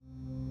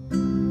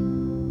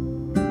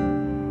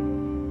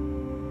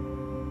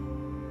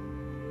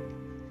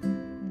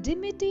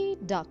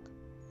Duck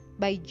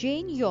by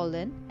Jane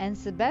Yolen and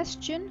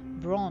Sebastian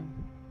Braun.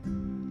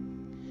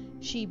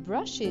 She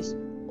brushes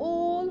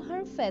all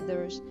her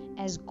feathers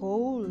as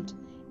gold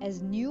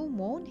as new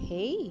mown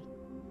hay,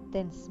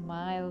 then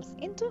smiles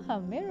into her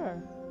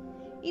mirror.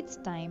 It's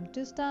time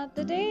to start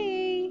the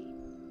day.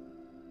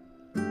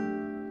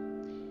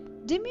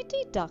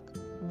 Dimity Duck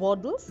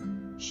waddles,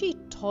 she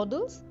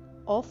toddles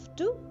off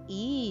to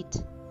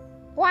eat.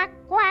 Quack,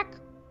 quack!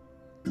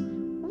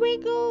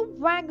 Wiggle,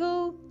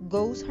 waggle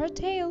goes her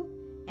tail,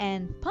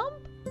 and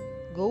pump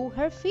go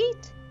her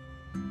feet.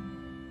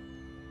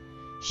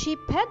 She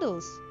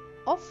pedals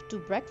off to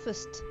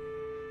breakfast.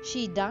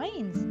 She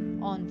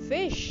dines on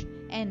fish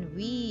and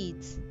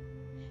weeds.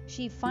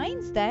 She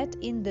finds that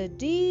in the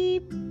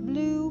deep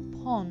blue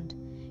pond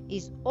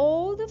is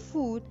all the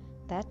food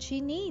that she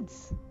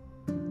needs.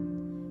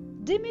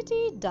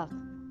 Dimity Duck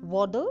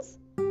waddles,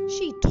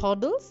 she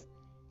toddles,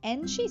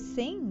 and she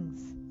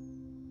sings.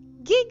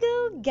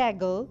 Giggle,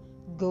 gaggle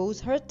goes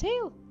her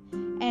tail,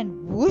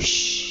 and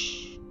whoosh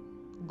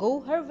go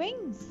her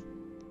wings.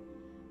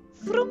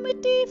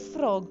 Frummity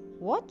Frog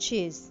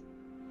watches.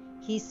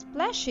 He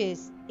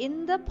splashes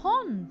in the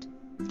pond.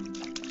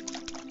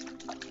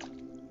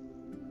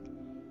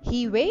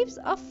 He waves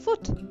a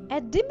foot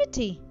at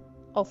Dimity,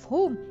 of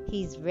whom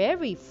he is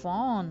very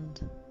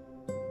fond.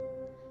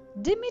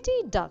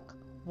 Dimity Duck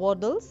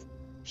waddles,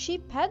 she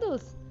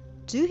paddles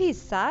to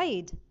his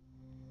side.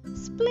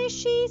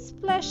 Splishy,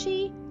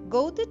 splashy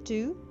go the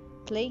two,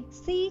 play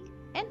seek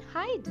and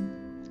hide.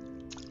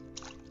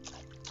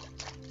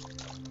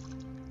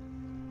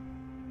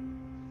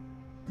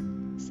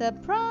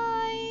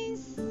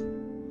 Surprise!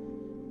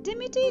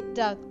 Dimity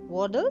Duck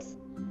waddles,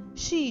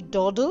 she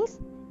dawdles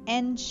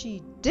and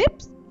she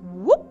dips,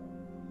 whoop!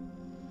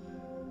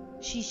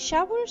 She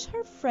showers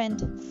her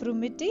friend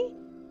Frummity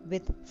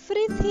with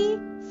frizzy,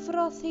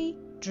 frothy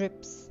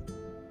drips.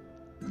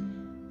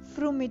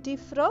 Frummity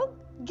Frog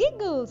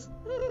giggles.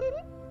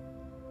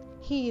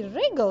 He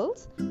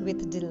wriggles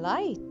with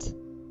delight.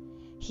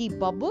 He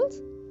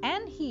bubbles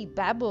and he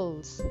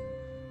babbles.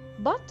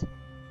 But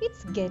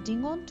it's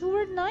getting on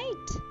toward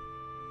night.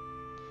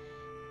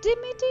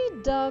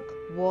 Dimity Duck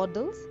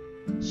waddles,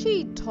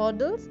 she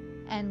toddles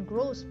and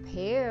grows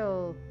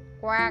pale.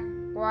 Quack,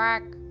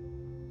 quack.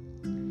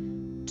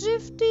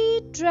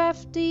 Drifty,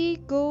 drafty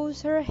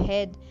goes her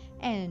head,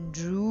 and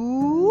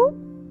droop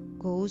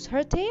goes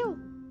her tail.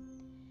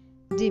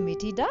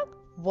 Dimity Duck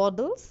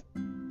waddles,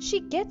 she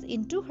gets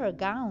into her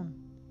gown.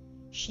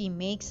 She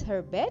makes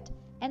her bed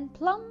and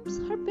plumps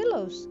her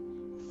pillows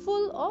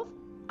full of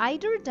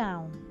eider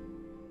down.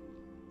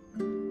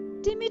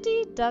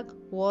 Dimity Duck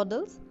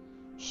waddles,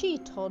 she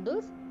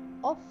toddles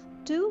off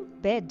to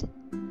bed.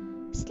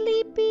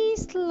 Sleepy,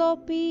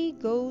 sloppy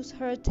goes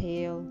her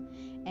tail,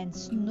 and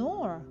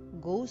snore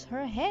goes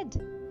her head.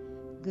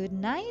 Good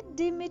night,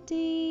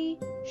 Dimity.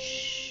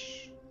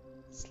 Shh,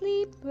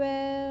 sleep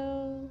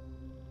well.